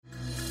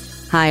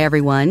Hi,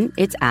 everyone.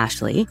 It's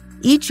Ashley.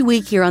 Each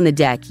week here on The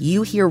Deck,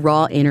 you hear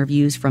raw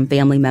interviews from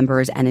family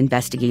members and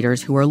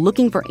investigators who are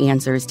looking for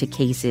answers to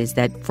cases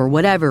that, for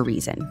whatever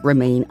reason,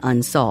 remain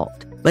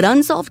unsolved. But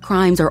unsolved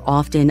crimes are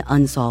often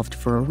unsolved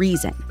for a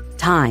reason.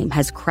 Time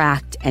has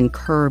cracked and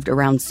curved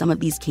around some of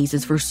these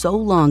cases for so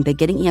long that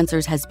getting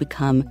answers has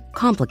become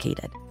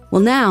complicated.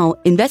 Well, now,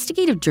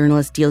 investigative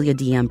journalist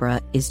Deana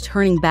is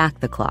turning back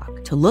the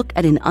clock to look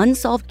at an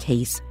unsolved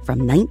case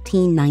from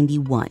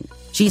 1991.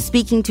 She's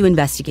speaking to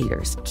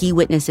investigators, key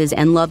witnesses,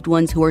 and loved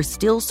ones who are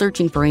still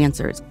searching for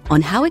answers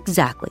on how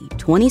exactly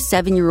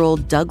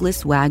 27-year-old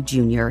Douglas Wag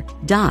Jr.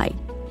 died.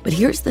 But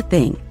here's the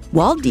thing.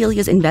 While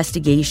Delia's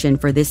investigation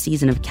for this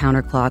season of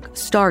Counterclock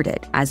started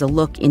as a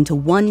look into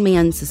one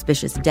man's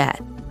suspicious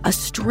death, a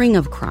string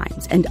of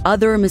crimes and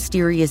other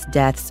mysterious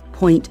deaths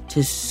point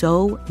to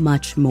so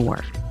much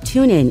more.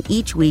 Tune in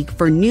each week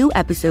for new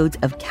episodes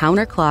of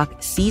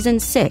Counterclock Season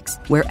 6,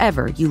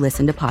 wherever you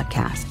listen to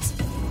podcasts.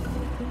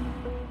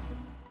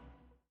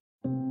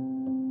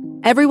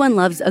 Everyone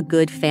loves a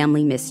good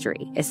family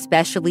mystery,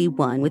 especially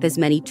one with as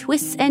many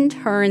twists and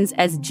turns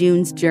as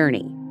June's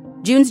Journey.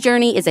 June's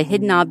Journey is a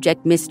hidden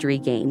object mystery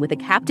game with a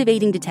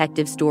captivating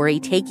detective story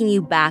taking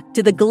you back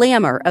to the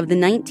glamour of the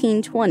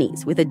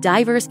 1920s with a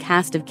diverse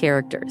cast of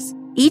characters.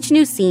 Each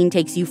new scene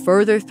takes you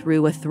further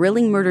through a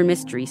thrilling murder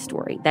mystery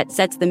story that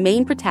sets the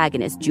main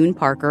protagonist, June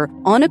Parker,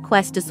 on a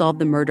quest to solve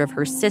the murder of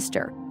her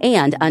sister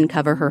and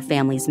uncover her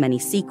family's many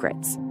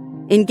secrets.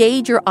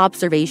 Engage your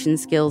observation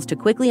skills to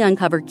quickly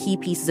uncover key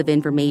pieces of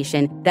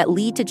information that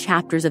lead to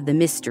chapters of the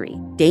mystery,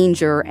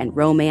 danger, and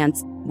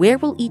romance. Where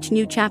will each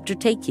new chapter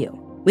take you?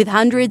 With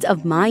hundreds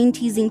of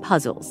mind-teasing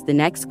puzzles, the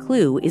next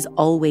clue is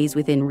always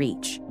within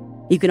reach.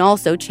 You can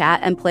also chat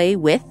and play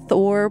with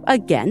or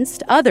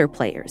against other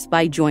players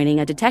by joining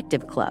a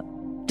detective club.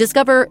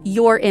 Discover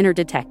your inner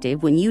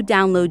detective when you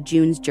download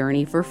June's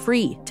Journey for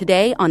free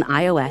today on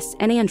iOS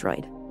and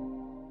Android.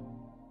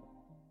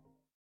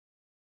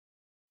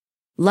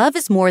 Love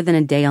is more than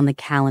a day on the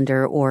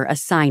calendar or a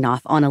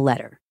sign-off on a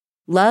letter.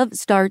 Love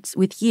starts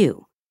with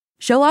you.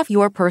 Show off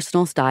your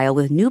personal style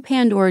with new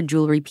Pandora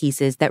jewelry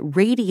pieces that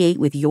radiate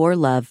with your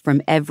love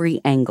from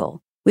every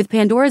angle. With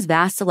Pandora's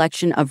vast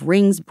selection of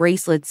rings,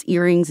 bracelets,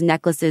 earrings,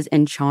 necklaces,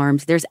 and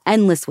charms, there's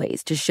endless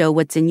ways to show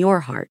what's in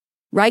your heart.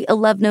 Write a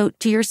love note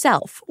to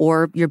yourself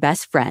or your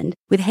best friend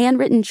with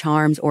handwritten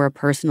charms or a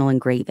personal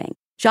engraving.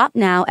 Shop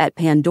now at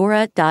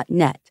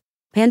pandora.net.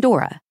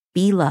 Pandora,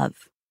 be love.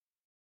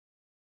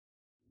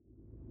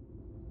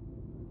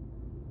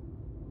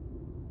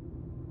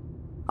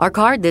 Our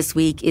card this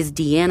week is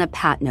Deana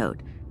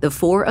Patnode, the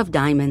Four of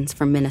Diamonds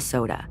from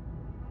Minnesota.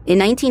 In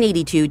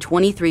 1982,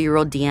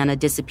 23-year-old Deana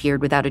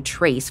disappeared without a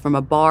trace from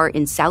a bar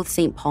in South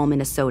St. Paul,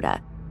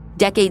 Minnesota.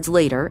 Decades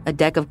later, a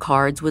deck of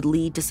cards would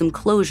lead to some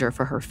closure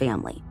for her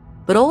family,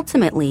 but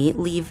ultimately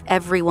leave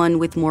everyone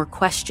with more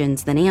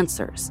questions than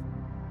answers.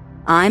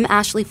 I'm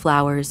Ashley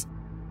Flowers,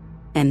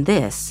 and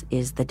this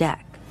is The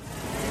Deck.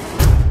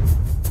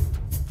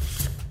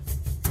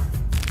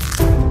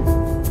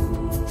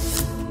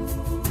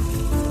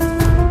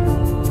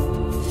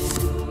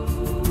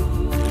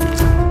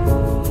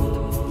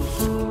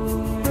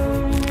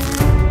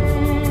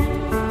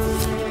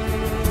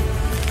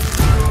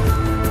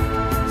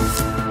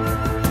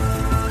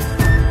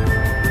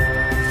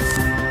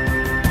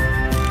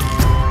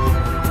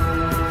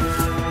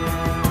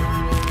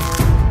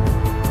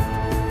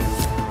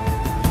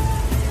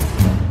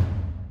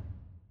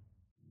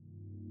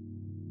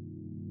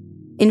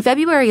 In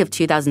February of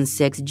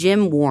 2006,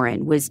 Jim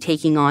Warren was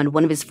taking on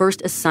one of his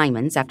first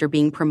assignments after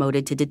being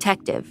promoted to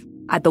detective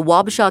at the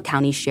Wabasha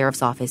County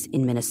Sheriff's Office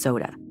in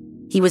Minnesota.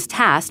 He was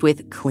tasked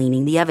with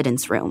cleaning the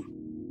evidence room.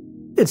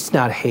 It's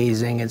not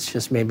hazing, it's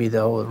just maybe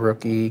the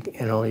rookie, you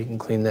can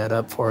clean that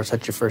up for us.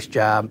 That's your first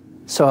job.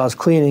 So I was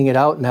cleaning it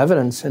out in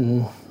evidence,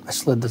 and I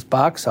slid this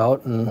box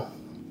out, and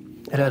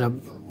it had a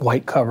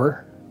white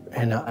cover,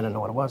 and I don't know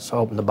what it was, so I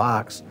opened the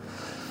box.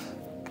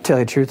 To tell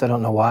you the truth, I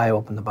don't know why I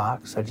opened the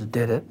box. I just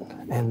did it.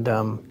 And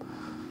I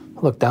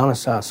looked down and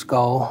saw a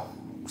skull,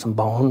 some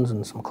bones,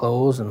 and some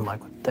clothes. And I'm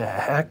like, what the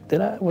heck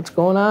what's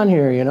going on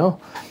here,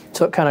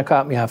 So it kind of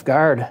caught me off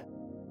guard.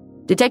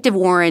 Detective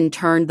Warren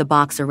turned the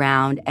box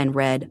around and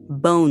read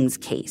Bones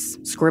Case,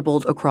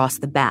 scribbled across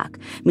the back,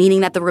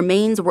 meaning that the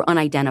remains were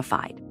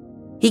unidentified.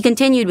 He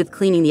continued with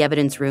cleaning the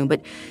evidence room,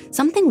 but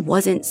something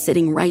wasn't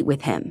sitting right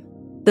with him.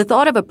 The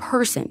thought of a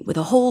person with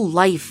a whole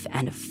life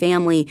and a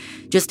family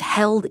just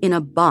held in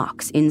a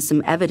box in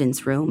some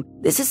evidence room,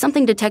 this is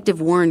something Detective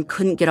Warren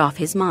couldn't get off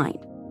his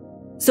mind.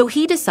 So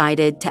he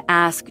decided to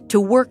ask to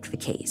work the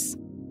case.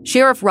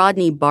 Sheriff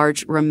Rodney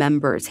Barch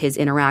remembers his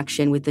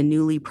interaction with the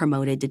newly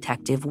promoted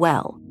detective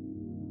well.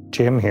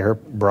 Jim here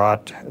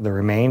brought the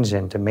remains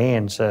in to me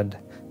and said,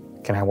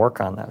 "Can I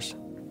work on this?"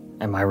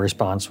 And my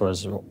response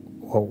was,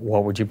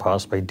 what would you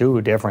possibly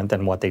do different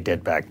than what they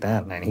did back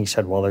then? And he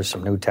said, well, there's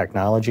some new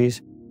technologies.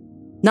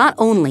 Not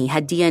only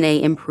had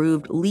DNA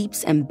improved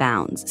leaps and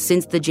bounds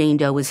since the Jane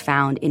Doe was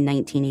found in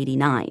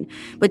 1989,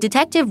 but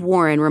Detective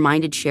Warren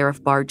reminded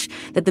Sheriff Barch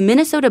that the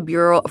Minnesota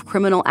Bureau of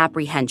Criminal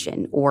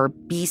Apprehension, or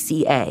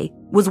BCA,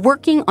 was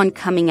working on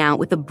coming out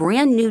with a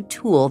brand new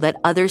tool that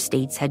other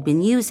states had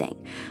been using,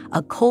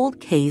 a cold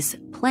case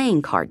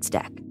playing cards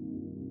deck.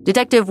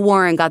 Detective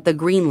Warren got the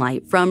green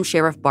light from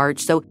Sheriff Barch,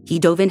 so he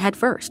dove in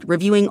headfirst,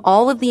 reviewing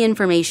all of the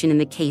information in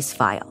the case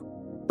file.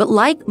 But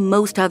like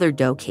most other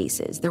Doe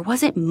cases, there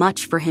wasn't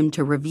much for him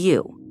to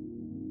review.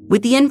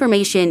 With the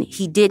information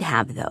he did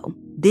have, though,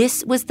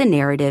 this was the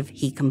narrative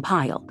he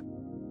compiled.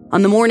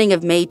 On the morning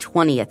of May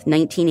 20th,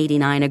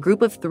 1989, a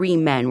group of 3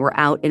 men were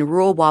out in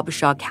rural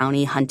Wabasha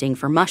County hunting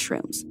for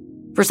mushrooms.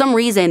 For some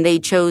reason, they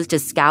chose to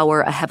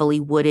scour a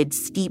heavily wooded,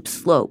 steep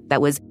slope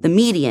that was the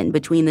median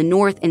between the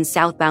north and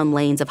southbound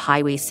lanes of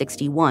Highway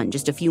 61,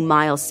 just a few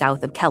miles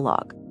south of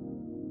Kellogg.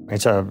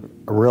 It's a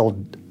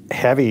real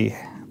heavy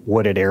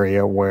wooded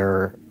area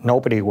where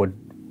nobody would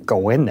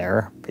go in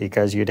there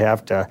because you'd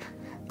have to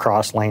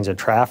cross lanes of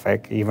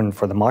traffic, even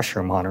for the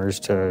mushroom hunters,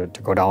 to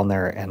go down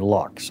there and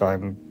look. So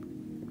I'm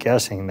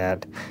guessing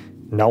that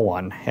no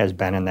one has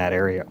been in that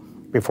area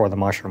before the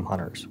mushroom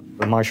hunters.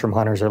 The mushroom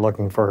hunters are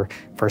looking for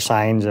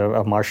signs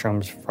of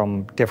mushrooms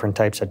from different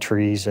types of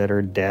trees that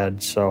are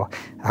dead, so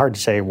hard to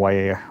say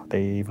why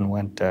they even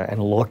went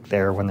and looked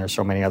there when there's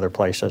so many other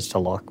places to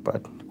look,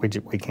 but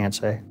we can't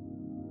say.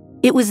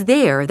 It was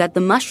there that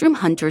the mushroom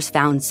hunters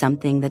found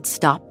something that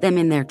stopped them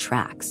in their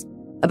tracks.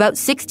 About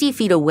 60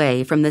 feet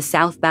away from the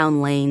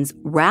southbound lanes,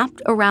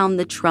 wrapped around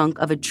the trunk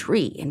of a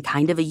tree in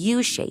kind of a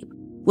U shape,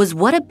 was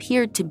what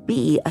appeared to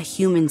be a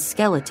human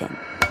skeleton.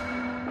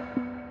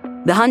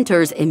 The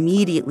hunters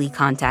immediately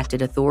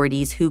contacted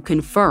authorities who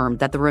confirmed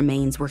that the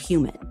remains were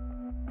human.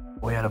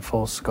 We had a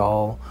full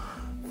skull,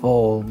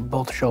 full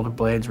both shoulder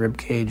blades, rib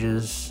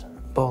cages,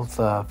 both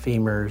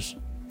femurs.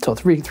 So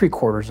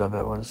three-quarters of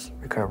it was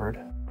recovered.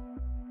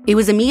 It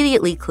was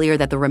immediately clear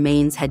that the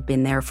remains had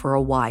been there for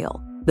a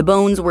while. The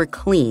bones were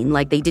clean,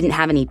 like they didn't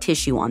have any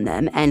tissue on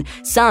them, and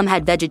some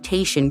had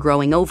vegetation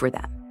growing over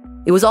them.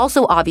 It was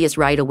also obvious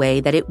right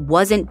away that it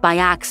wasn't by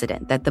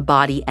accident that the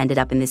body ended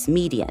up in this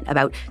median,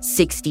 about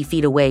 60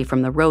 feet away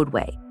from the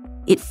roadway.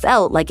 It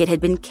felt like it had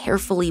been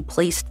carefully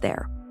placed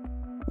there.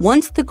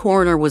 Once the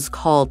coroner was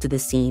called to the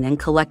scene and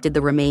collected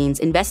the remains,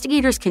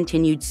 investigators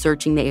continued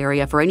searching the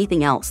area for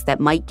anything else that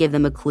might give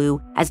them a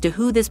clue as to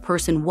who this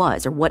person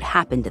was or what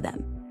happened to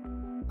them.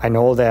 I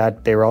know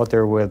that they were out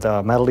there with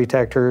metal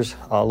detectors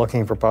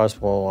looking for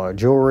possible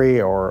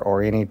jewelry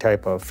or any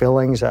type of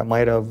fillings that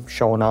might have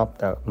shown up,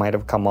 that might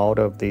have come out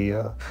of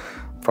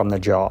from the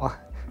jaw.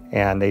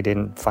 And they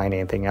didn't find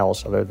anything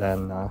else other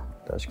than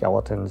the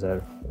skeletons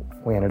that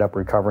we ended up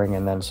recovering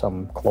and then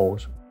some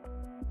clothes.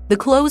 The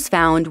clothes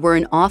found were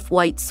an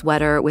off-white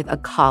sweater with a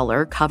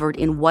collar covered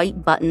in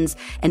white buttons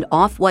and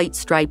off-white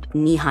striped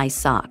knee-high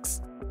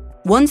socks.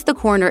 Once the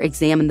coroner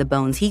examined the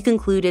bones, he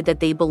concluded that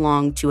they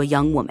belonged to a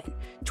young woman,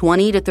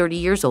 20 to 30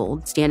 years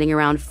old, standing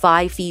around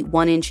 5 feet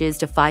 1 inches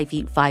to 5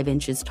 feet 5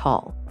 inches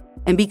tall.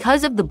 And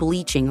because of the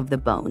bleaching of the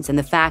bones and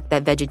the fact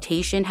that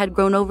vegetation had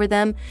grown over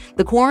them,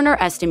 the coroner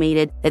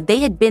estimated that they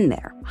had been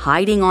there,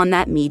 hiding on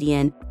that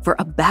median, for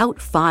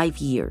about 5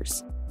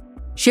 years.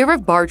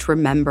 Sheriff Barch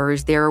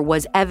remembers there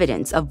was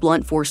evidence of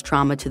blunt force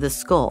trauma to the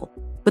skull,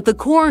 but the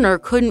coroner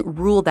couldn't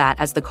rule that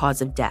as the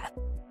cause of death.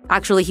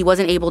 Actually, he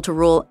wasn't able to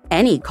rule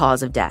any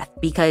cause of death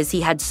because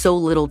he had so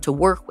little to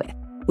work with,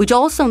 which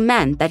also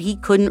meant that he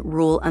couldn't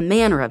rule a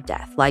manner of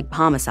death, like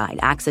homicide,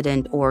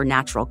 accident, or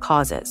natural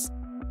causes.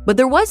 But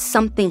there was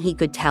something he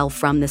could tell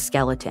from the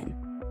skeleton.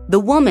 The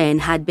woman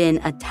had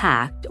been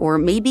attacked or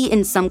maybe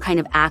in some kind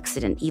of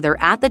accident, either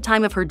at the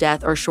time of her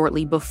death or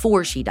shortly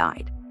before she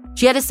died.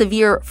 She had a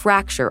severe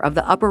fracture of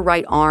the upper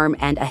right arm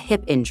and a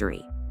hip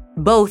injury,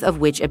 both of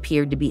which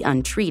appeared to be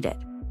untreated.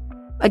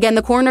 Again,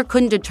 the coroner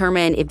couldn't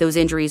determine if those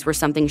injuries were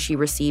something she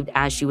received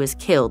as she was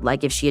killed,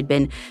 like if she had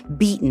been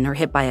beaten or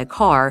hit by a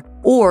car,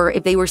 or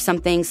if they were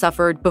something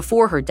suffered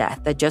before her death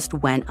that just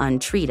went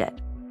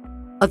untreated.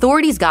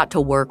 Authorities got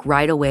to work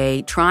right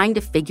away trying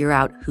to figure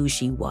out who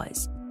she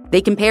was.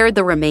 They compared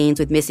the remains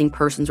with missing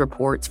persons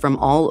reports from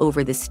all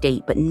over the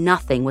state, but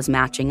nothing was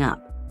matching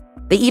up.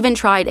 They even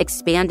tried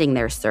expanding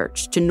their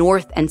search to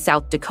North and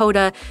South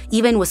Dakota,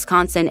 even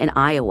Wisconsin and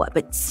Iowa,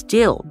 but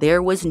still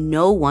there was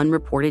no one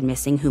reported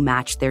missing who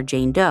matched their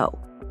Jane Doe.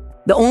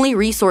 The only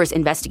resource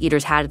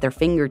investigators had at their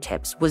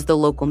fingertips was the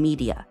local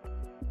media.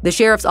 The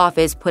sheriff's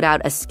office put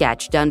out a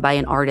sketch done by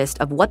an artist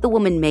of what the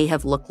woman may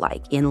have looked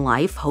like in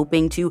life,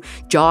 hoping to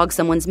jog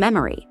someone's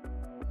memory.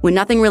 When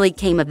nothing really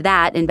came of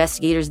that,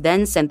 investigators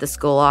then sent the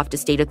skull off to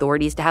state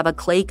authorities to have a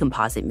clay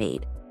composite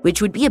made,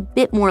 which would be a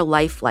bit more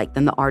lifelike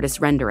than the artist's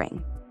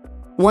rendering.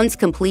 Once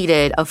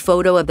completed, a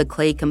photo of the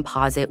clay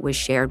composite was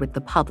shared with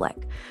the public.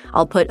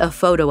 I'll put a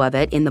photo of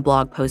it in the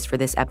blog post for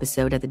this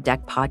episode at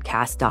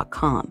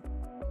thedeckpodcast.com.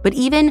 But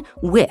even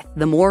with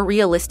the more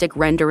realistic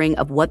rendering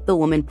of what the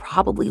woman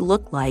probably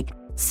looked like,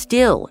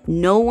 still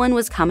no one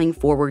was coming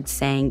forward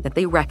saying that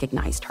they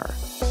recognized her.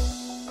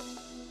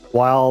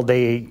 While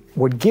they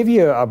would give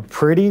you a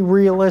pretty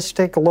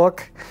realistic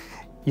look,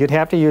 you'd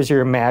have to use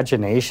your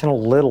imagination a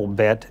little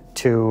bit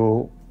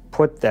to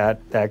put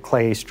that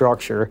clay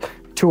structure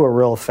to a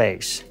real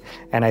face.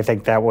 And I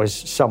think that was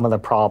some of the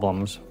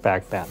problems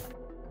back then.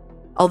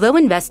 Although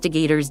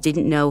investigators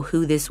didn't know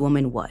who this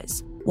woman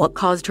was, what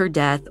caused her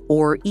death,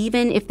 or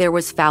even if there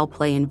was foul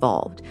play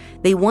involved,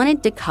 they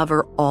wanted to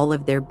cover all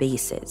of their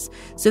bases.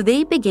 So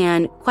they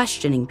began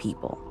questioning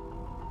people.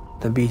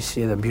 The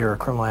BC, the Bureau of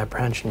Criminal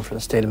Apprehension for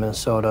the state of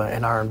Minnesota,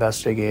 and our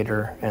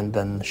investigator and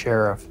then the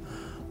sheriff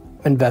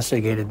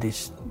investigated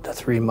the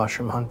three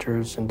mushroom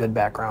hunters and did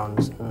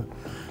backgrounds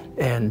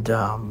and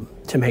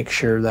to make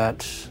sure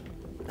that,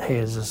 hey,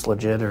 is this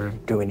legit or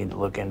do we need to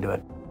look into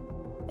it?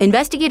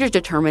 Investigators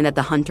determined that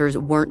the hunters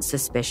weren't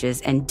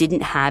suspicious and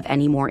didn't have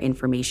any more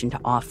information to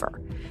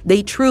offer.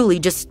 They truly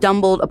just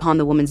stumbled upon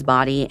the woman's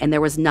body and there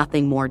was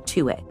nothing more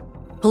to it.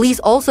 Police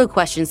also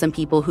questioned some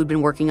people who'd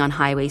been working on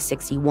Highway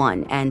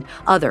 61 and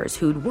others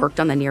who'd worked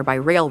on the nearby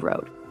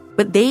railroad.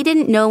 But they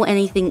didn't know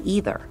anything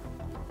either.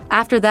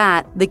 After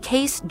that, the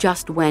case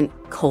just went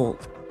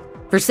cold.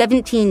 For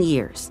 17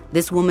 years,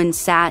 this woman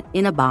sat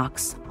in a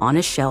box on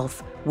a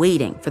shelf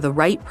waiting for the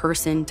right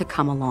person to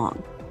come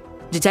along.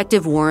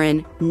 Detective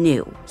Warren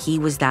knew he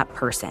was that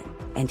person,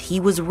 and he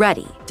was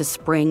ready to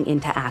spring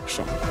into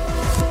action.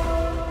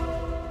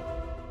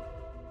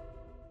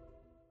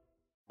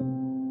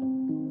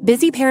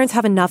 Busy parents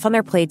have enough on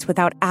their plates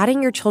without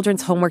adding your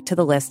children's homework to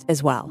the list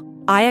as well.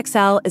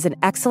 IXL is an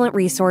excellent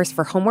resource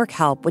for homework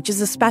help, which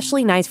is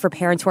especially nice for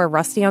parents who are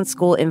rusty on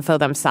school info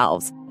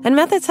themselves. And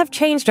methods have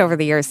changed over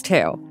the years,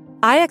 too.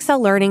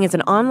 IXL Learning is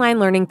an online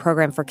learning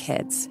program for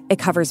kids. It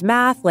covers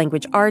math,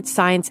 language arts,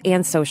 science,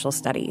 and social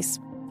studies.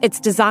 It's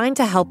designed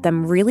to help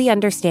them really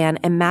understand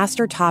and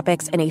master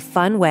topics in a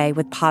fun way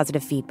with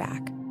positive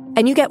feedback.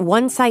 And you get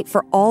one site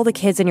for all the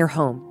kids in your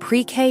home,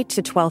 pre-K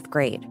to 12th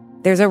grade.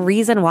 There's a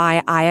reason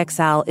why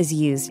IXL is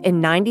used in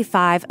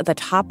 95 of the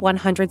top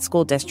 100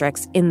 school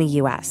districts in the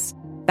U.S.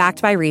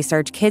 Backed by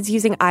research, kids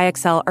using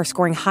IXL are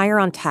scoring higher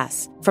on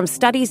tests. From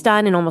studies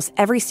done in almost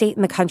every state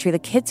in the country, the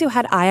kids who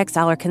had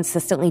IXL are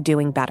consistently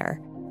doing better.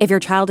 If your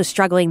child is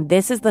struggling,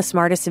 this is the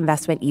smartest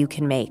investment you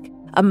can make.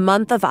 A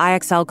month of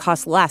IXL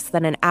costs less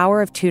than an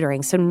hour of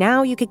tutoring, so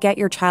now you could get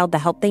your child the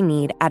help they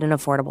need at an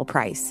affordable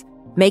price.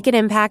 Make an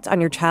impact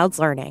on your child's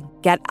learning.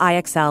 Get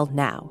IXL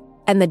now.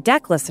 And the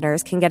DEC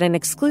listeners can get an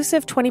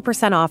exclusive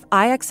 20% off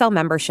IXL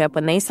membership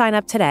when they sign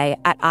up today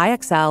at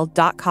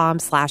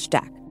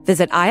IXL.com/DEC.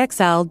 Visit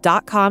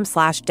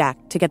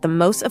IXL.com/DEC to get the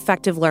most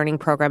effective learning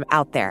program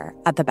out there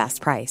at the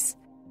best price.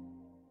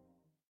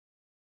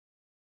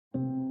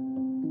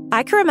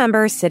 I can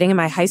remember sitting in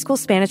my high school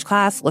Spanish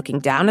class, looking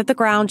down at the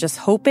ground, just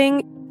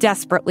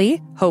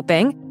desperately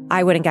hoping,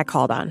 I wouldn't get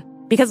called on.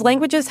 Because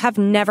languages have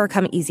never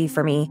come easy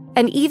for me.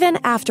 And even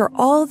after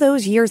all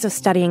those years of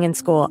studying in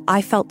school,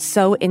 I felt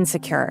so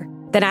insecure.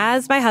 Then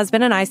as my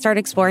husband and I started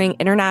exploring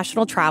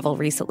international travel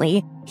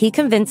recently, he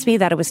convinced me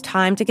that it was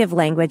time to give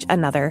language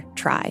another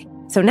try.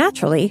 So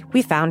naturally,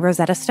 we found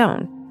Rosetta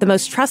Stone, the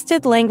most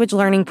trusted language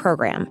learning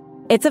program.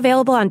 It's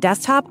available on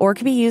desktop or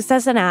can be used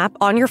as an app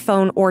on your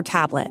phone or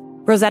tablet.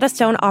 Rosetta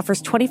Stone offers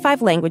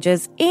 25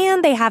 languages,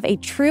 and they have a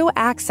true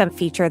accent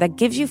feature that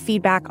gives you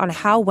feedback on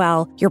how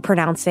well you're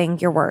pronouncing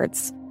your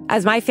words.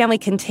 As my family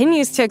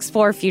continues to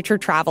explore future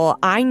travel,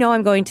 I know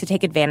I'm going to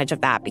take advantage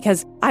of that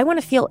because I want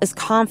to feel as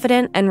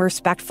confident and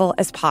respectful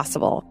as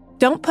possible.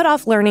 Don't put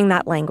off learning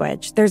that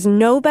language. There's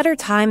no better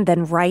time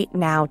than right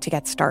now to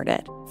get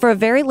started. For a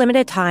very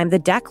limited time, the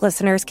DEC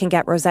listeners can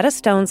get Rosetta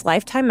Stone's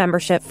lifetime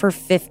membership for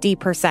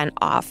 50%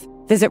 off.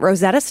 Visit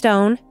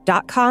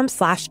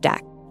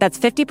rosettastone.com/DEC. That's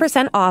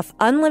 50% off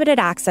unlimited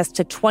access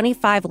to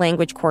 25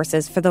 language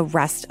courses for the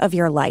rest of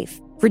your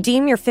life.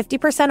 Redeem your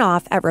 50%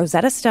 off at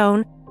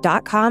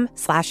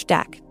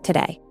rosettastone.com/DEC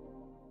today.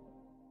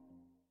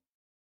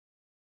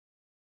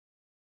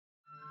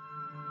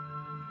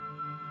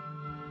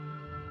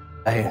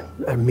 I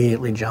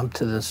immediately jumped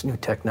to this new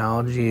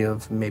technology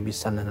of maybe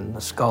sending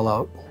the skull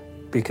out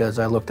because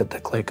I looked at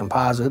the clay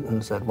composite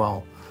and said,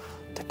 well,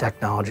 the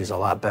technology is a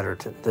lot better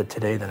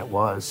today than it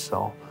was.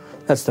 So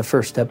that's the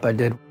first step I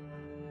did.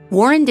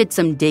 Warren did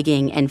some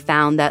digging and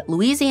found that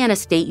Louisiana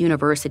State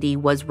University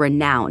was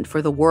renowned for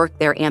the work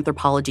their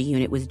anthropology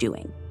unit was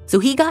doing. So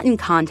he got in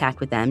contact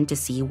with them to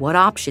see what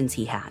options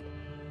he had.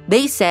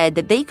 They said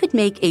that they could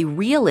make a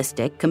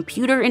realistic,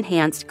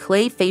 computer-enhanced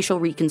clay facial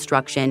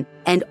reconstruction,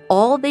 and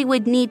all they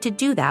would need to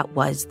do that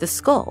was the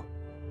skull.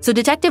 So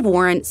Detective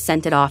Warren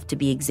sent it off to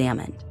be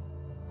examined.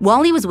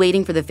 While he was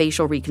waiting for the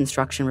facial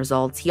reconstruction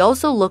results, he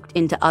also looked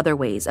into other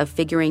ways of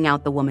figuring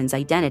out the woman's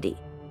identity,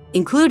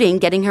 including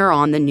getting her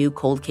on the new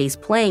cold case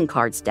playing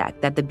cards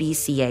deck that the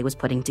BCA was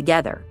putting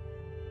together.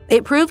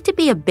 It proved to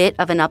be a bit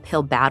of an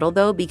uphill battle,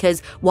 though,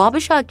 because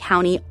Wabasha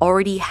County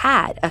already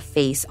had a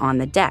face on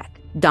the deck,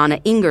 Deana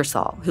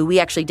Ingersoll, who we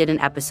actually did an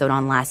episode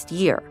on last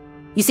year.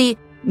 You see,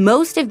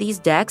 most of these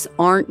decks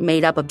aren't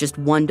made up of just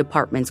one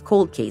department's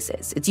cold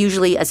cases. It's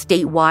usually a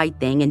statewide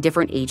thing, and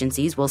different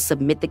agencies will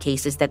submit the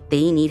cases that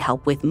they need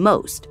help with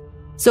most.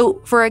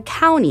 So for a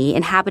county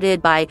inhabited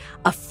by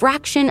a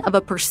fraction of a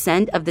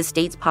percent of the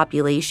state's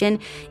population,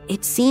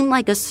 it seemed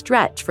like a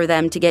stretch for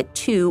them to get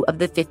 2 of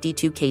the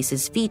 52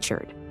 cases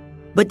featured.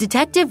 But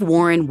Detective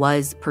Warren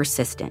was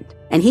persistent,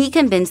 and he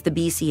convinced the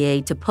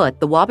BCA to put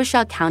the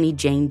Wabasha County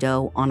Jane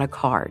Doe on a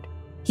card.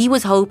 He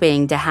was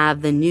hoping to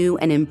have the new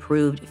and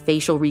improved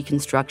facial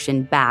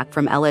reconstruction back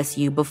from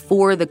LSU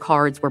before the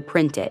cards were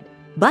printed.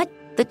 But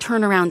the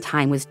turnaround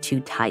time was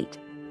too tight.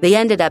 They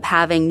ended up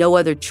having no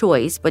other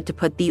choice but to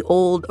put the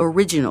old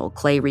original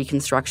clay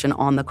reconstruction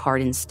on the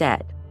card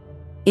instead.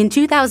 In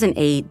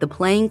 2008, the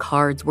playing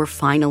cards were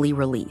finally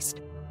released.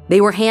 They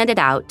were handed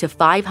out to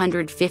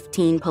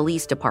 515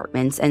 police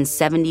departments and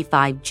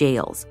 75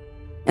 jails.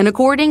 And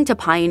according to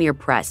Pioneer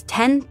Press,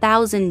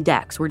 10,000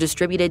 decks were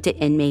distributed to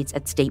inmates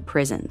at state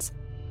prisons.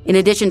 In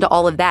addition to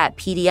all of that,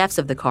 PDFs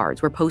of the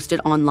cards were posted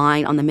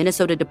online on the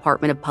Minnesota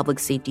Department of Public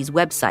Safety's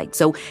website,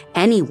 so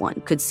anyone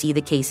could see the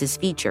cases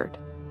featured.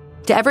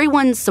 To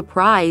everyone's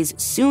surprise,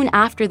 soon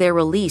after their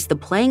release, the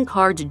playing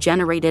cards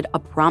generated a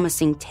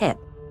promising tip.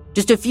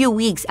 Just a few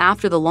weeks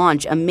after the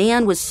launch, a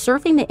man was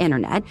surfing the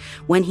internet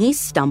when he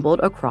stumbled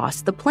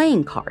across the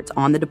playing cards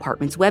on the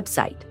department's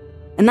website.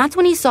 And that's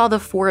when he saw the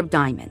 4 of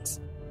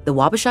diamonds, the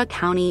Wabasha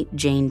County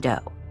Jane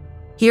Doe.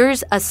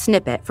 Here's a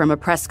snippet from a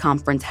press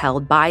conference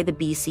held by the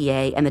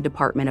BCA and the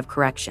Department of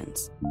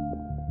Corrections.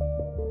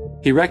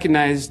 He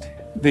recognized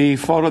the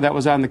photo that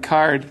was on the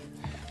card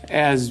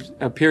as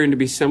appearing to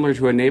be similar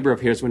to a neighbor of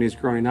his when he was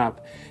growing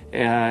up.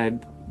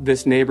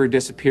 This neighbor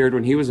disappeared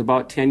when he was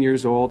about 10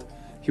 years old.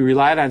 He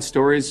relied on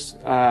stories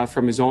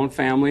from his own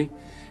family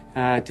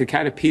to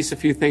kind of piece a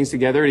few things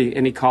together,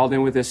 and he called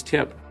in with this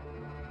tip.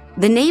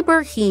 The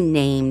neighbor he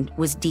named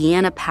was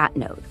Deana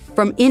Patnode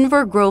from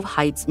Inver Grove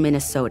Heights,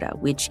 Minnesota,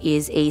 which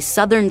is a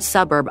southern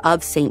suburb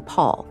of St.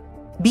 Paul.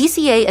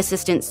 BCA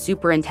Assistant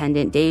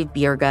Superintendent Dave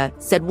Bierga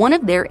said one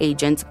of their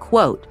agents,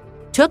 quote,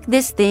 took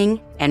this thing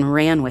and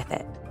ran with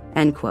it,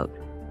 end quote.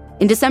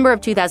 In December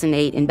of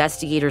 2008,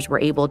 investigators were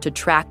able to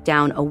track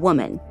down a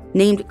woman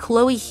named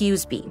Chloe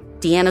Hughesby,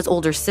 Deanna's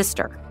older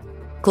sister.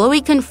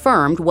 Chloe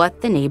confirmed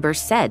what the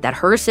neighbors said, that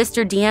her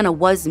sister Deana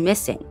was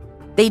missing.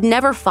 They'd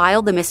never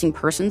filed the missing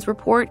persons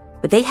report,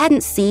 but they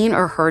hadn't seen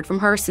or heard from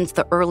her since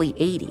the early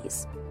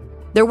 80s.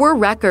 There were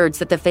records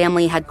that the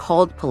family had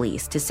called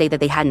police to say that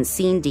they hadn't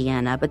seen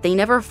Deana, but they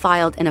never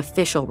filed an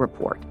official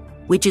report,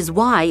 which is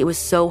why it was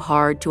so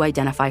hard to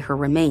identify her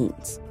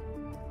remains.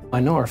 I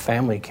know her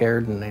family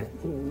cared, and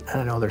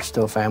I know there's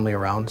still family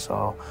around,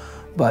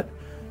 but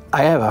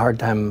I have a hard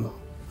time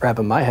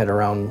wrapping my head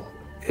around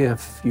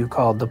if you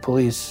called the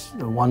police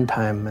one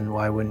time, and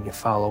why wouldn't you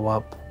follow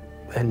up?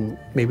 And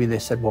maybe they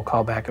said, we'll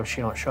call back if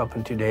she don't show up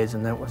in 2 days,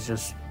 and that was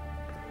it.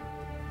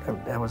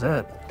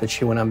 That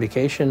she went on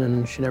vacation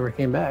and she never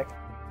came back.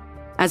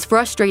 As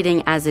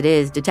frustrating as it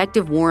is,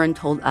 Detective Warren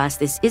told us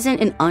this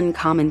isn't an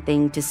uncommon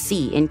thing to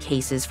see in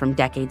cases from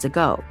decades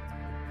ago.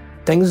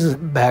 Things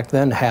back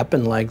then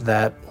happened like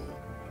that,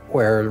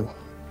 where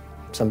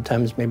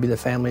sometimes maybe the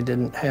family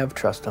didn't have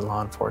trust in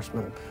law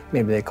enforcement.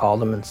 Maybe they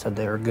called them and said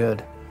they were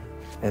good,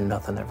 and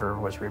nothing ever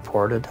was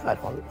reported.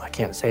 I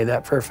can't say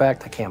that for a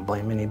fact. I can't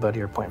blame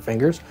anybody or point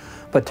fingers.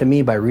 But to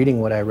me, by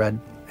reading what I read,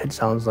 it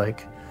sounds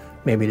like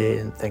maybe they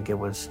didn't think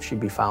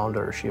she'd be found,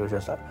 or she was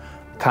just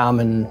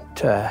common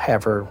to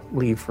have her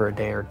leave for a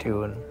day or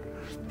two, and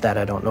that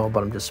I don't know,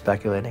 but I'm just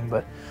speculating.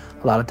 But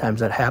a lot of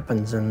times that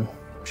happens, and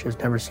she was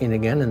never seen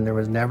again, and there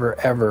was never,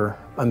 ever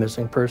a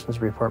missing persons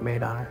report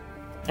made on her.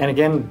 And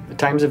again, the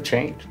times have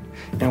changed.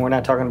 And we're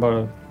not talking about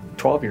a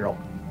 12-year-old.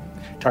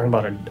 We're talking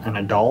about an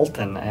adult,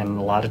 and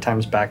a lot of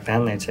times back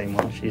then they'd say,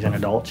 well, she's an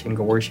adult, she can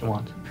go where she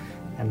wants.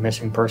 And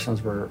missing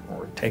persons were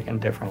taken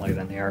differently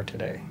than they are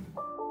today.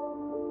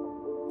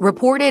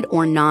 Reported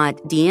or not,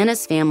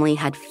 Deanna's family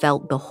had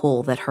felt the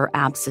hole that her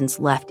absence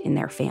left in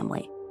their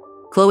family.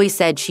 Chloe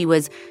said she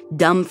was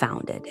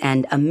dumbfounded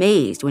and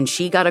amazed when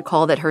she got a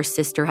call that her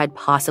sister had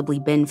possibly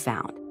been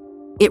found.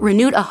 It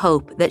renewed a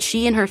hope that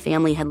she and her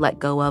family had let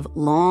go of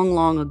long,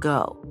 long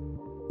ago.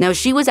 Now,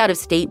 she was out of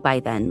state by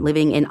then,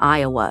 living in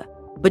Iowa,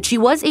 but she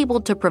was able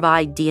to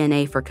provide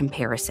DNA for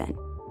comparison.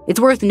 It's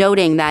worth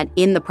noting that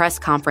in the press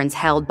conference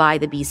held by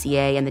the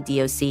BCA and the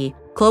DOC,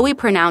 Chloe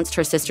pronounced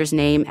her sister's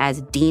name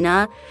as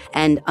Deana,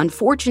 and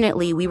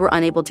unfortunately, we were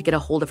unable to get a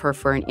hold of her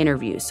for an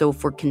interview. So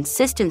for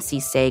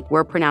consistency's sake,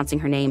 we're pronouncing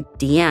her name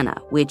Deana,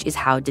 which is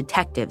how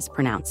detectives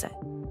pronounce it.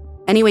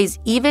 Anyways,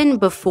 even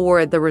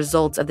before the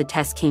results of the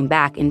test came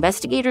back,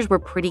 investigators were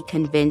pretty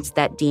convinced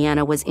that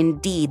Deana was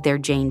indeed their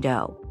Jane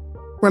Doe.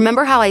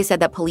 Remember how I said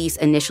that police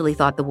initially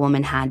thought the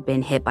woman had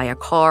been hit by a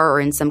car or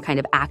in some kind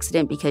of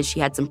accident because she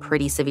had some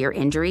pretty severe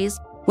injuries?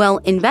 Well,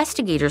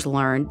 investigators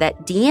learned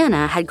that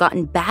Deana had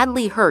gotten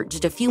badly hurt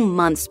just a few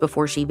months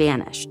before she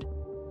vanished.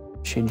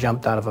 She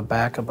jumped out of the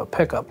back of a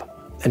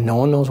pickup, and no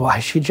one knows why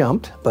she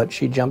jumped, but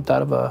she jumped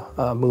out of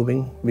a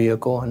moving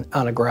vehicle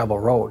on a gravel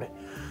road.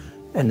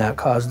 And that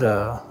caused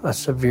a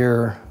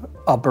severe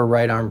upper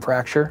right arm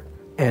fracture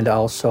and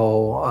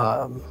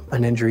also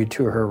an injury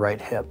to her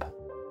right hip.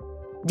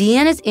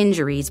 Deana's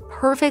injuries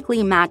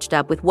perfectly matched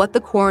up with what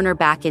the coroner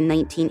back in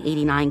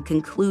 1989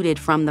 concluded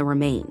from the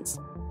remains.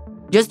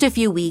 Just a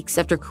few weeks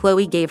after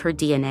Chloe gave her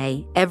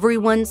DNA,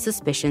 everyone's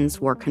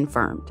suspicions were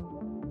confirmed.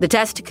 The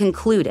test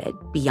concluded,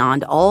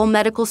 beyond all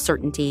medical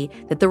certainty,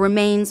 that the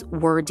remains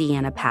were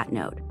Deana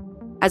Patnode.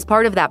 As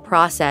part of that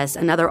process,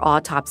 another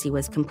autopsy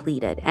was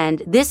completed,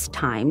 and this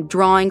time,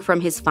 drawing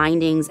from his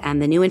findings and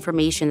the new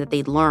information that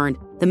they'd learned,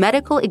 the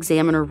medical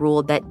examiner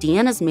ruled that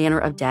Deana's manner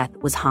of death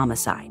was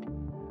homicide.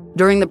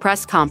 During the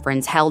press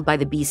conference held by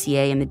the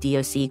BCA and the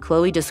DOC,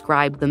 Chloe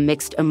described the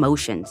mixed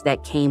emotions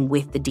that came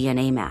with the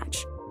DNA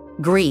match.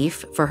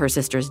 Grief for her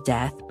sister's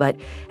death, but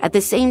at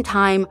the same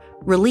time,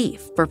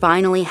 relief for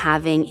finally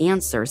having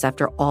answers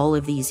after all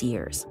of these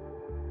years.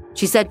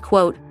 She said,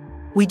 quote,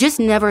 "We just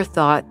never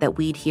thought that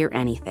we'd hear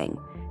anything,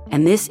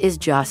 and this is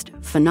just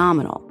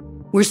phenomenal.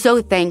 We're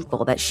so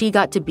thankful that she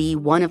got to be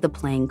one of the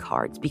playing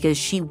cards because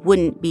she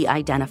wouldn't be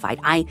identified.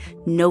 I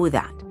know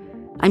that.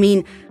 I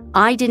mean,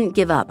 I didn't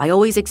give up. I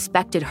always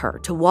expected her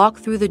to walk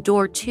through the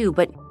door too,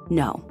 but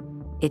no,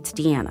 it's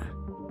Deana,"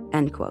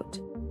 end quote.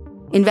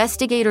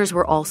 Investigators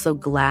were also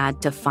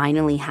glad to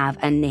finally have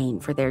a name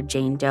for their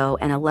Jane Doe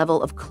and a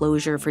level of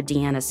closure for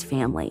Deana's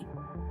family.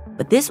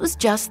 But this was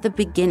just the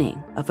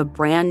beginning of a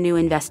brand new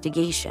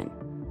investigation.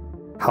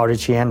 How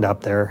did she end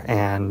up there,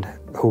 and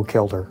who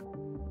killed her?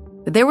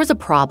 There was a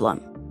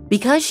problem.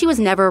 Because she was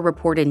never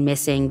reported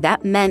missing,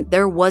 that meant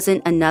there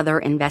wasn't another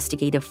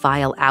investigative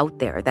file out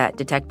there that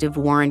Detective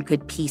Warren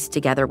could piece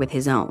together with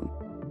his own.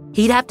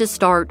 He'd have to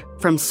start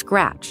from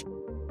scratch,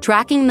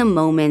 tracking the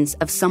moments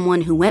of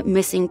someone who went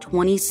missing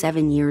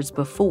 27 years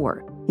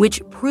before,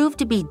 which proved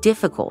to be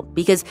difficult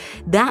because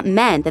that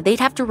meant that they'd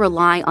have to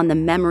rely on the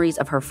memories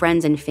of her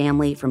friends and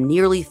family from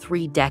nearly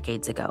 3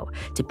 decades ago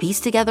to piece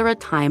together a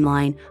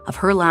timeline of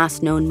her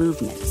last known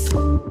movements.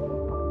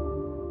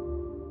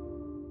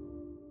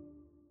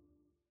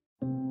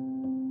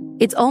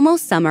 It's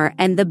almost summer,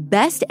 and the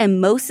best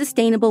and most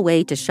sustainable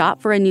way to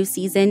shop for a new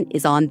season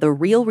is on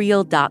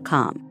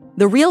TheRealReal.com.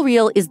 The Real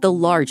Real is the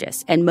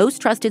largest and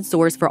most trusted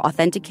source for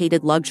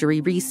authenticated luxury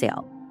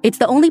resale. It's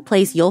the only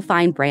place you'll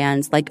find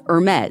brands like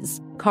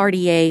Hermes,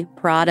 Cartier,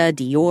 Prada,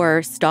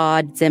 Dior,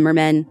 Staud,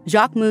 Zimmermann,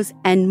 Jacquemus,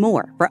 and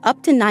more for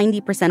up to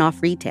 90%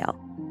 off retail.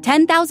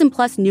 10,000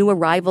 plus new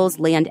arrivals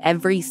land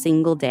every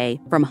single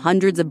day from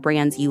hundreds of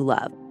brands you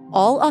love,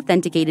 all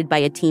authenticated by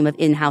a team of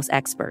in-house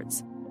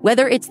experts.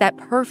 Whether it's that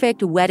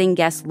perfect wedding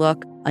guest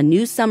look, a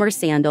new summer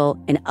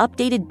sandal, an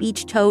updated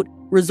beach tote,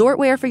 resort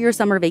wear for your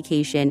summer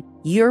vacation,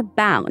 you're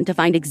bound to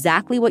find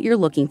exactly what you're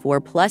looking for,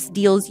 plus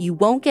deals you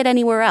won't get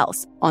anywhere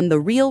else on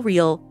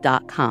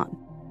TheRealReal.com.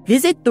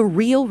 Visit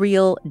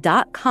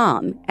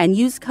TheRealReal.com and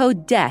use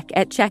code DECK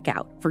at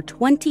checkout for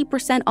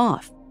 20%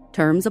 off.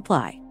 Terms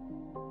apply.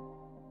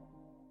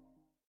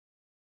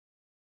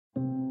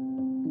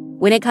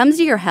 When it comes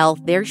to your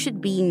health, there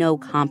should be no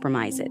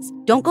compromises.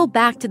 Don't go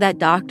back to that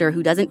doctor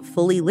who doesn't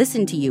fully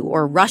listen to you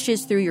or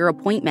rushes through your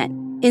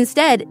appointment.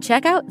 Instead,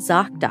 check out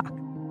ZocDoc.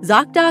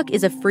 ZocDoc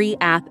is a free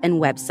app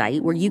and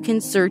website where you can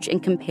search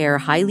and compare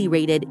highly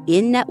rated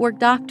in-network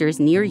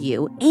doctors near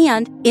you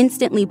and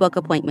instantly book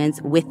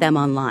appointments with them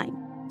online.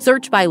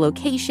 Search by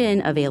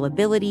location,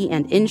 availability,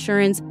 and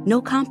insurance,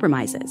 no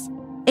compromises.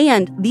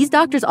 And these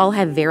doctors all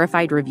have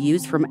verified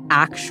reviews from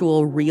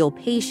actual real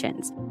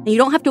patients. And you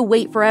don't have to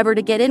wait forever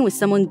to get in with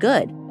someone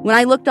good. When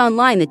I looked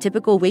online, the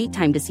typical wait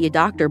time to see a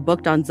doctor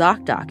booked on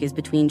ZocDoc is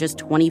between just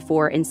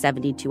 24 and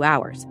 72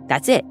 hours.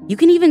 That's it. You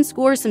can even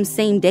score some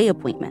same-day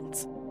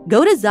appointments.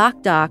 Go to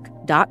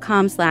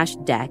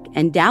ZocDoc.com/deck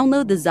and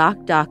download the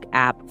ZocDoc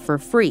app for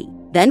free.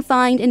 Then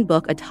find and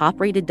book a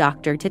top-rated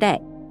doctor today.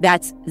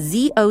 That's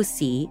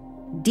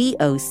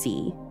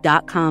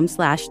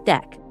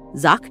ZocDoc.com/deck.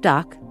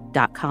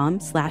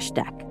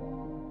 ZocDoc.com/deck.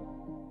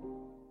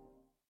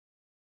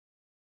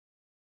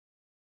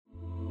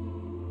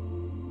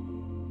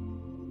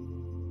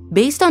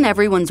 Based on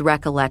everyone's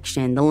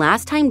recollection, the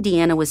last time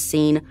Deana was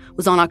seen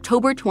was on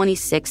October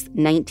 26,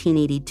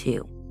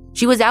 1982.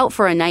 She was out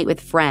for a night with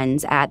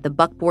friends at the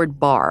Buckboard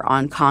Bar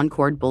on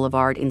Concord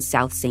Boulevard in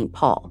South St.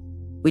 Paul,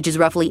 which is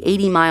roughly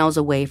 80 miles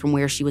away from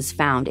where she was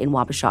found in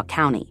Wabasha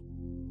County.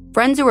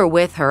 Friends who were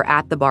with her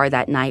at the bar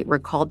that night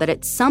recalled that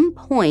at some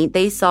point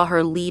they saw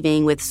her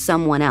leaving with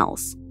someone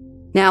else.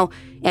 Now,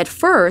 at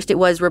first, it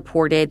was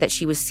reported that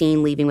she was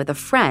seen leaving with a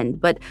friend,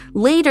 but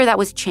later that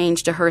was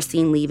changed to her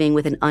seen leaving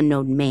with an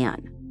unknown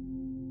man.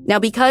 Now,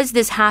 because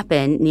this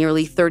happened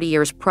nearly 30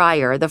 years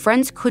prior, the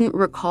friends couldn't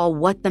recall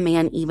what the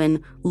man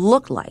even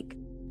looked like.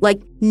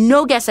 Like,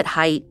 no guess at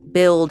height,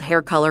 build,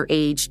 hair color,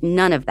 age,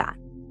 none of that.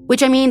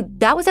 Which, I mean,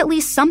 that was at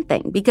least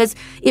something, because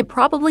it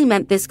probably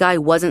meant this guy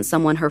wasn't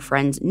someone her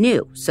friends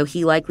knew, so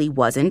he likely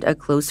wasn't a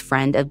close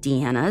friend of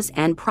Deana's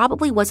and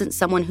probably wasn't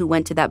someone who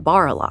went to that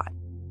bar a lot.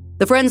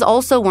 The friends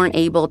also weren't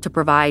able to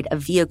provide a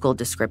vehicle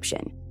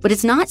description, but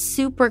it's not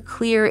super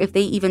clear if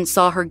they even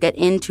saw her get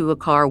into a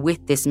car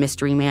with this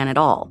mystery man at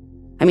all.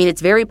 I mean, it's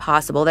very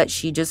possible that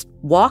she just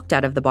walked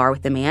out of the bar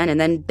with the man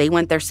and then they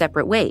went their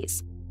separate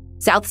ways.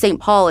 South St.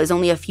 Paul is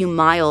only a few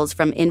miles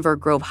from Inver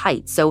Grove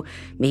Heights, so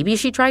maybe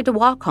she tried to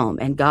walk home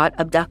and got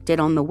abducted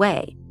on the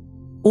way.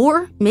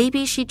 Or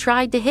maybe she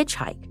tried to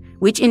hitchhike,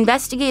 which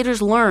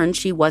investigators learned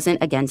she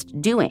wasn't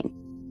against doing.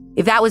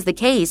 If that was the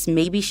case,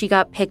 maybe she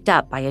got picked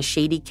up by a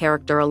shady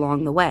character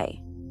along the way.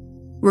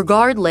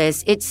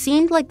 Regardless, it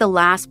seemed like the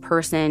last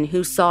person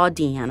who saw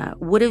Deana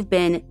would have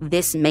been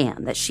this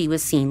man that she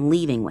was seen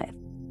leaving with.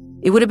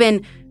 It would have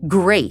been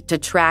great to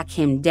track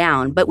him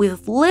down, but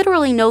with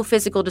literally no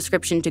physical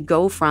description to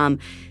go from,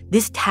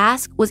 this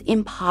task was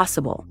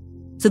impossible.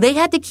 So they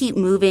had to keep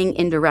moving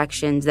in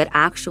directions that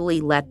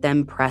actually let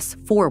them press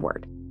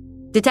forward.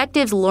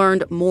 Detectives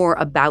learned more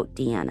about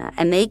Deana,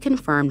 and they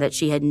confirmed that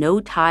she had no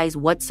ties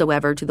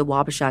whatsoever to the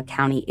Wabasha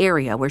County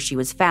area where she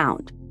was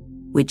found,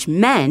 which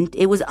meant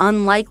it was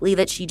unlikely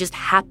that she just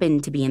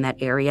happened to be in that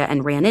area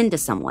and ran into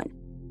someone.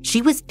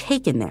 She was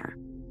taken there.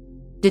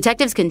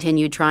 Detectives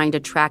continued trying to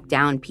track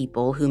down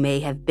people who may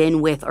have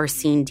been with or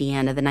seen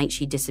Deana the night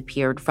she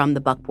disappeared from the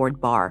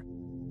Buckboard Bar,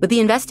 but the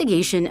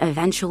investigation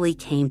eventually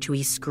came to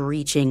a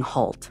screeching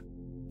halt.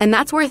 And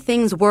that's where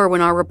things were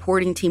when our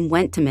reporting team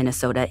went to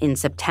Minnesota in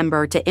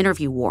September to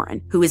interview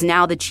Warren, who is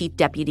now the chief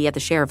deputy at the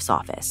sheriff's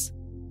office.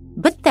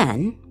 But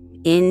then,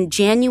 in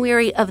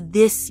January of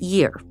this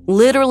year,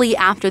 literally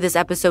after this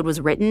episode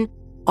was written,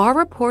 our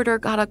reporter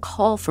got a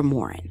call from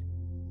Warren.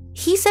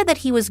 He said that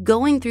he was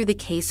going through the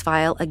case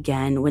file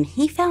again when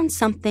he found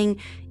something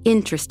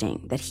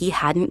interesting that he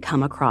hadn't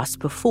come across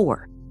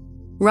before.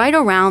 Right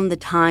around the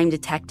time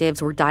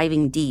detectives were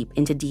diving deep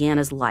into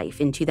Deana's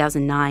life in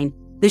 2009,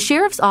 the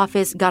sheriff's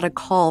office got a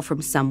call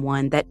from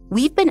someone that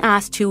we've been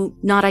asked to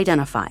not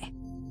identify.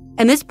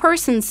 And this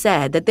person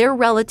said that their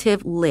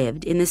relative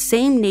lived in the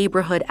same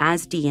neighborhood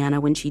as Deana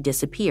when she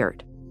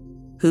disappeared.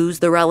 Who's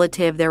the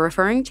relative they're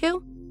referring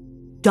to?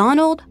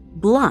 Donald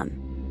Blum.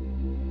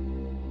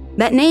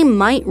 That name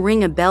might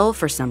ring a bell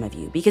for some of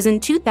you because in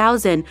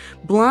 2000,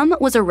 Blum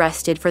was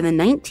arrested for the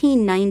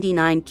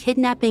 1999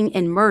 kidnapping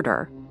and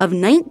murder of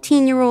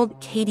 19-year-old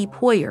Katie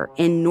Poyer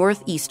in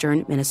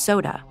northeastern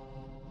Minnesota.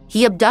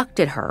 He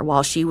abducted her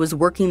while she was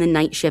working the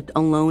night shift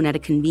alone at a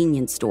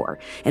convenience store,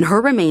 and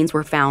her remains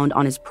were found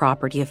on his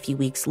property a few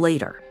weeks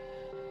later.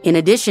 In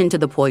addition to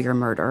the Poyer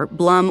murder,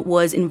 Blum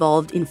was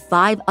involved in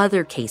 5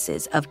 other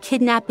cases of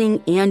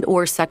kidnapping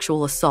and/or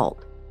sexual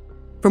assault.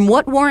 From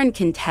what Warren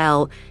can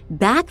tell,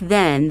 back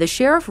then, the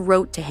sheriff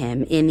wrote to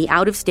him in the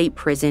out-of-state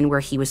prison where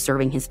he was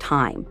serving his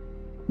time.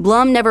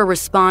 Blum never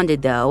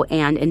responded, though,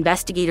 and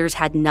investigators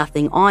had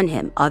nothing on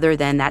him other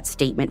than that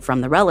statement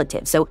from the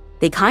relative, so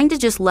they kind of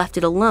just left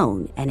it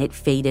alone, and it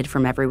faded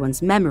from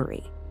everyone's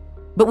memory.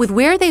 But with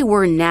where they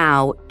were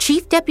now,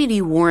 Chief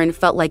Deputy Warren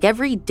felt like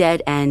every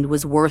dead end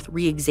was worth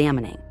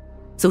re-examining,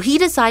 so he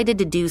decided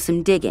to do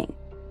some digging.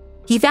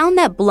 He found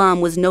that Blum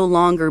was no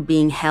longer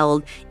being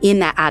held in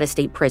that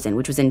out-of-state prison,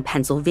 which was in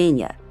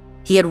Pennsylvania.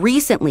 He had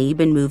recently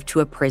been moved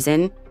to a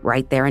prison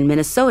right there in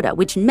Minnesota,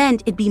 which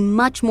meant it'd be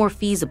much more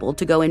feasible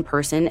to go in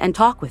person and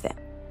talk with him.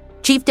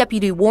 Chief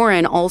Deputy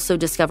Warren also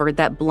discovered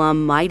that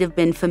Blum might have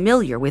been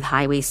familiar with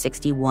Highway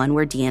 61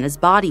 where Deana's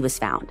body was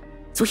found.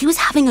 So he was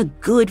having a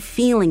good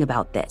feeling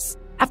about this.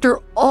 After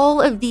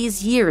all of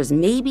these years,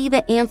 maybe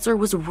the answer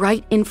was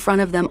right in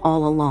front of them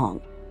all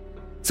along.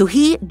 So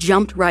he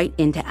jumped right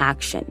into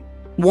action,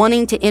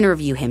 wanting to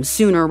interview him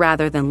sooner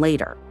rather than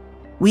later.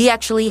 We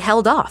actually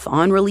held off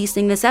on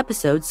releasing this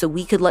episode so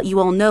we could let you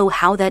all know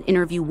how that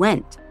interview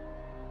went.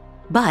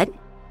 But,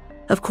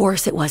 of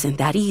course, it wasn't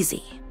that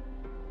easy.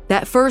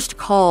 That first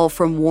call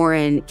from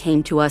Warren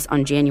came to us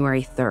on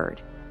January 3rd.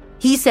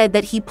 He said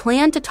that he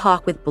planned to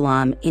talk with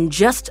Blum in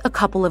just a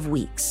couple of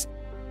weeks.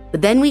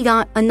 But then we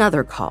got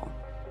another call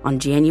on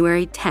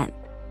January 10th.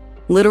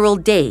 Literal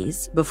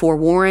days before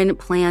Warren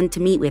planned to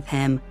meet with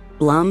him,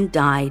 Blum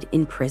died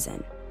in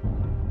prison.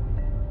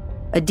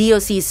 A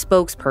DOC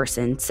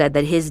spokesperson said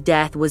that his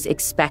death was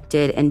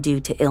expected and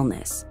due to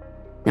illness.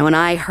 Now, when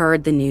I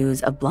heard the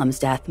news of Blum's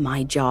death,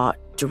 my jaw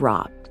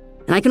dropped.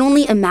 And I can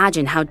only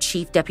imagine how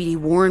Chief Deputy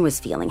Warren was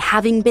feeling,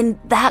 having been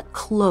that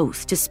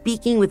close to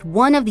speaking with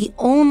one of the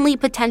only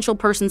potential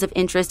persons of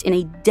interest in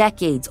a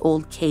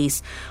decades-old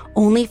case,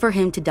 only for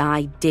him to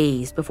die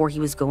days before he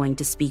was going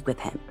to speak with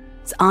him.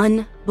 It's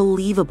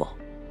unbelievable.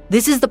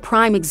 This is the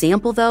prime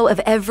example, though,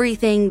 of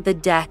everything the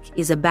deck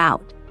is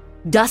about.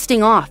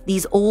 Dusting off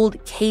these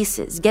old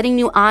cases, getting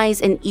new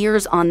eyes and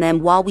ears on them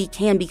while we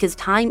can, because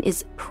time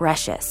is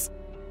precious.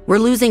 We're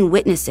losing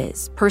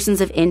witnesses, persons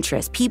of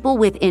interest, people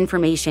with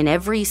information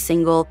every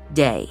single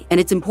day, and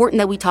it's important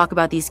that we talk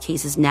about these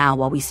cases now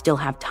while we still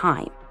have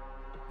time.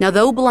 Now,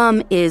 though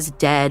Blum is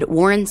dead,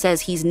 Warren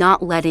says he's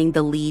not letting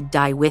the lead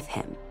die with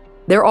him.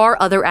 There are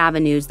other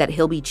avenues that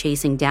he'll be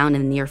chasing down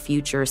in the near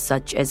future,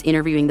 such as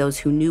interviewing those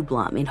who knew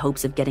Blum in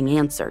hopes of getting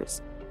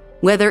answers.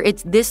 Whether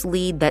it's this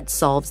lead that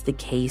solves the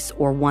case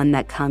or one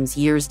that comes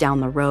years down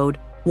the road,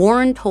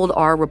 Warren told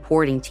our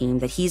reporting team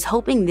that he's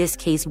hoping this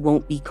case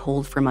won't be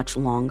cold for much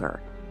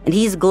longer. And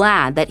he's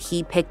glad that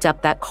he picked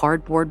up that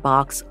cardboard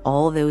box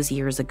all those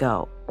years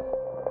ago.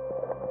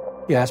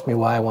 You asked me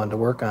why I wanted to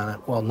work on it.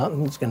 Well,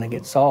 nothing's going to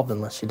get solved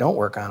unless you don't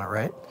work on it,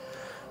 right?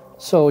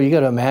 So you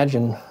got to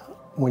imagine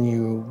when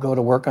you go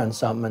to work on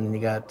something and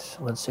you got,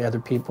 let's say, other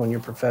people in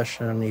your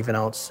profession and even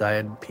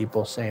outside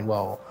people saying,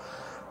 well,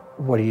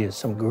 what are you,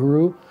 some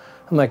guru?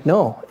 I'm like,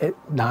 no,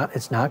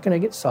 it's not going to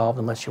get solved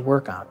unless you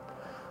work on it.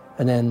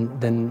 And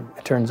then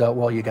it turns out,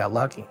 well, you got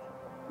lucky.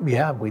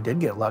 Yeah, we did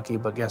get lucky,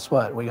 but guess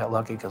what? We got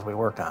lucky because we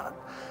worked on it.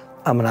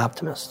 I'm an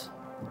optimist.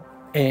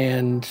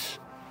 And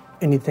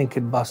anything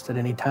could bust at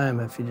any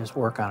time if you just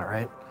work on it,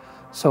 right?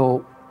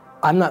 So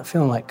I'm not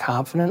feeling like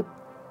confident.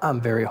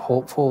 I'm very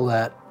hopeful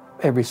that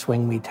every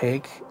swing we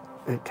take,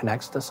 it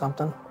connects to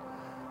something.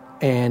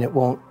 And it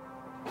won't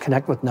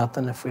connect with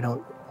nothing if we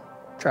don't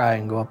try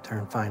and go up there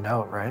and find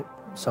out, right?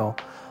 So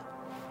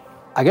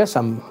I guess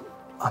I'm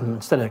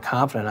instead of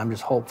confident, I'm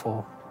just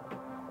hopeful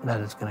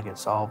that it's going to get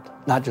solved.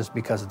 Not just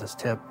because of this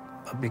tip,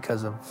 but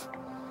because of,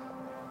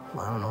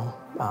 I don't know,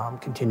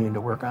 continuing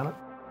to work on it.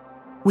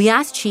 We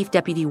asked Chief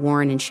Deputy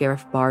Warren and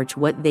Sheriff Barch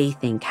what they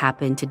think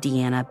happened to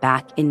Deana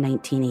back in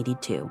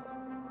 1982.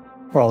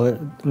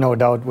 Well, no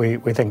doubt we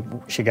think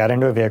she got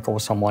into a vehicle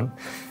with someone.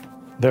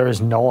 There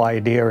is no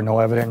idea or no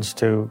evidence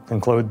to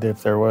conclude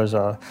if there was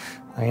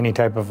any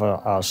type of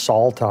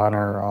assault on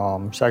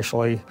her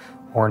sexually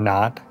or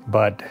not,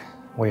 but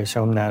we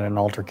assume that an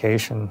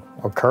altercation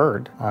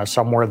occurred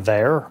somewhere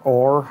there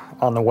or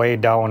on the way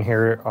down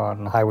here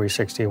on Highway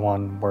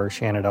 61 where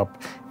she ended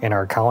up in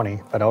our county.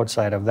 But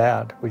outside of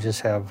that, we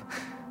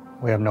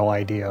have no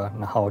idea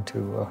on how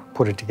to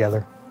put it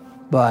together.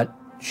 But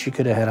she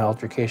could have had an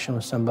altercation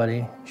with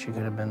somebody. She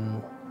could have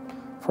been,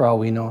 for all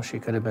we know, she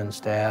could have been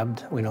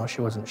stabbed. We know she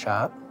wasn't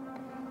shot.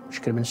 She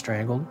could have been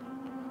strangled.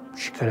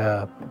 She could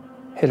have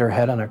hit her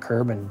head on a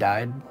curb and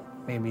died,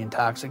 maybe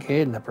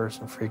intoxicated, and the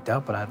person freaked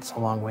out, but it's a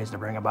long ways to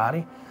bring a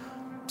body.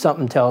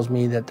 Something tells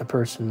me that the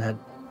person that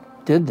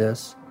did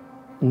this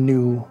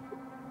knew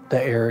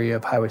the area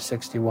of Highway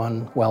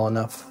 61 well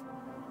enough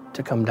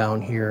to come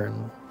down here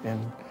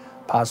and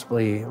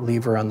possibly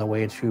leave her on the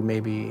way to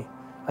maybe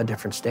a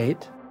different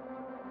state.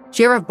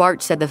 Sheriff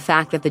Barch said the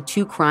fact that the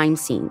two crime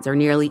scenes are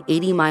nearly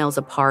 80 miles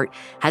apart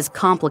has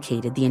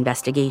complicated the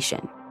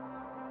investigation.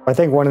 I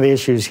think one of the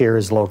issues here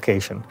is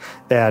location,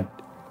 that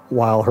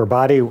while her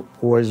body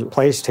was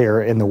placed here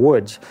in the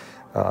woods,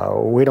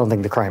 we don't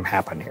think the crime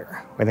happened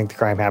here. We think the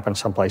crime happened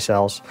someplace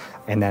else,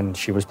 and then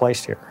she was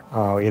placed here,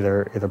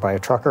 either by a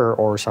trucker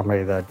or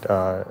somebody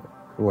that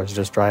was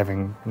just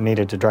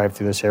needed to drive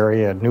through this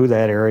area, knew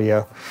that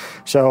area.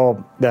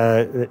 So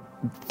there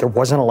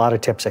wasn't a lot of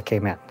tips that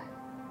came in.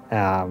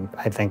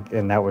 I think,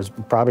 and that was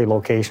probably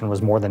location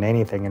was more than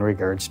anything in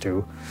regards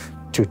to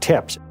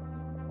tips.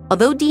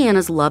 Although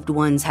Deana's loved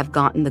ones have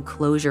gotten the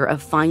closure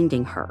of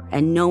finding her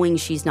and knowing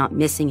she's not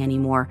missing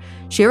anymore,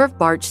 Sheriff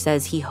Barch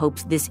says he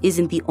hopes this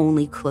isn't the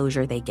only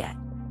closure they get.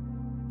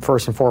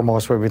 First and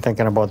foremost, we'll be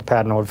thinking about the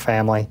Patnode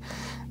family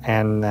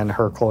and then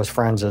her close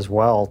friends as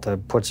well to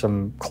put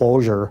some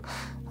closure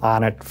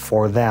on it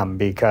for them,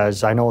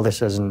 because I know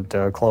this isn't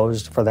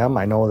closed for them.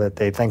 I know that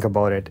they think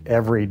about it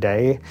every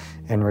day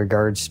in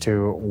regards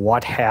to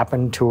what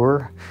happened to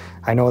her.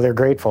 I know they're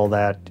grateful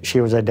that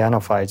she was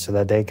identified so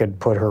that they could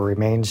put her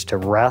remains to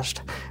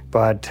rest,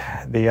 but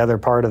the other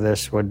part of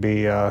this would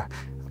be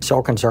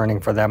so concerning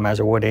for them as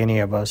it would any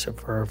of us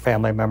if our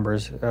family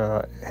members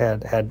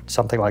had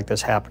something like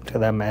this happen to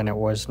them and it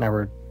was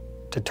never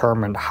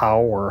determined how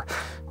or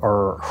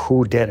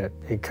who did it,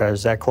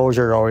 because that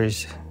closure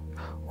always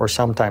or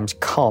sometimes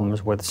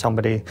comes with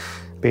somebody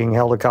being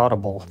held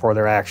accountable for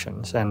their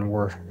actions, and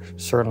we're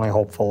certainly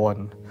hopeful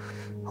and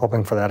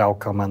hoping for that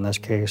outcome on this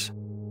case.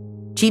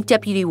 Chief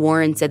Deputy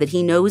Warren said that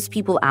he knows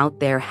people out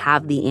there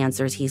have the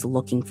answers he's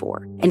looking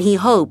for, and he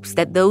hopes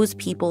that those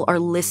people are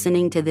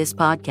listening to this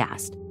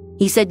podcast.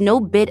 He said no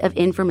bit of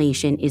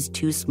information is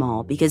too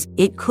small because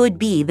it could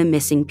be the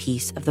missing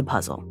piece of the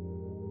puzzle.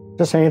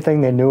 Just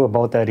anything they knew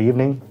about that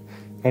evening,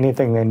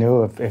 anything they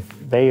knew, if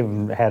they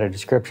even had a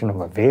description of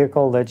a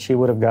vehicle that she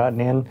would have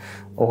gotten in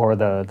or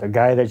the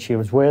guy that she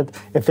was with.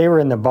 If they were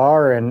in the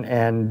bar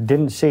and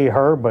didn't see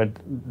her, but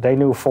they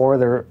knew four of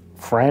their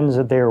friends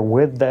that they were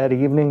with that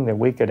evening, that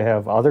we could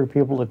have other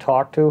people to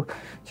talk to.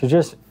 So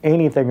just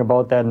anything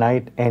about that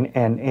night and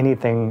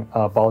anything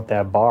about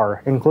that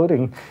bar,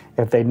 including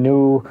if they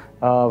knew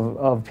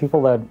of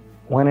people that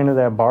went into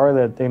that bar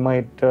that they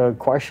might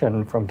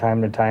question from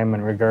time to time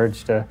in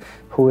regards to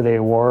who they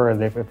were,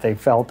 and if they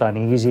felt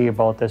uneasy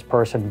about this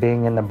person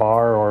being in the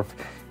bar, or if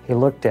he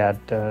looked at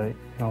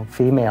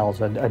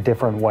females a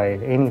different way.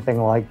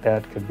 Anything like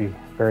that could be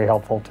very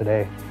helpful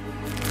today.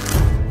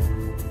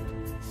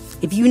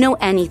 If you know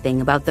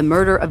anything about the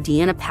murder of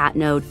Deana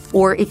Patnode,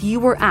 or if you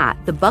were at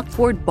the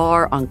Buckboard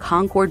Bar on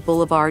Concord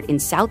Boulevard in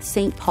South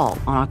St. Paul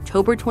on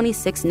October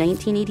 26,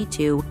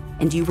 1982,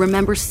 and you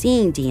remember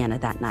seeing Deana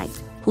that night,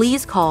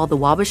 please call the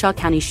Wabasha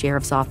County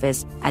Sheriff's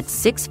Office at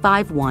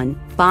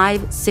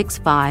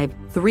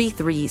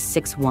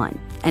 651-565-3361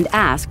 and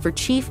ask for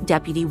Chief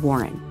Deputy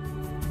Warren.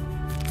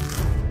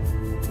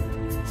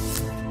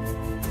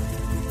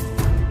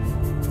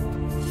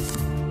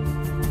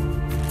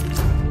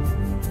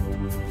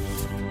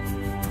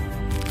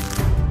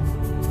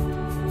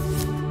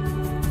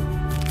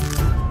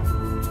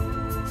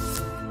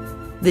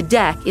 The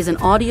Deck is an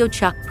Audio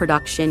Chuck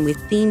production with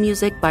theme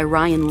music by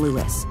Ryan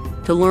Lewis.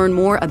 To learn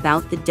more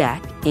about The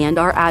Deck and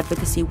our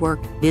advocacy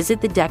work,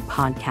 visit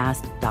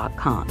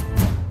thedeckpodcast.com.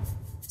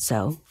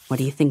 So, what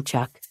do you think,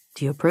 Chuck?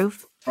 Do you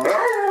approve?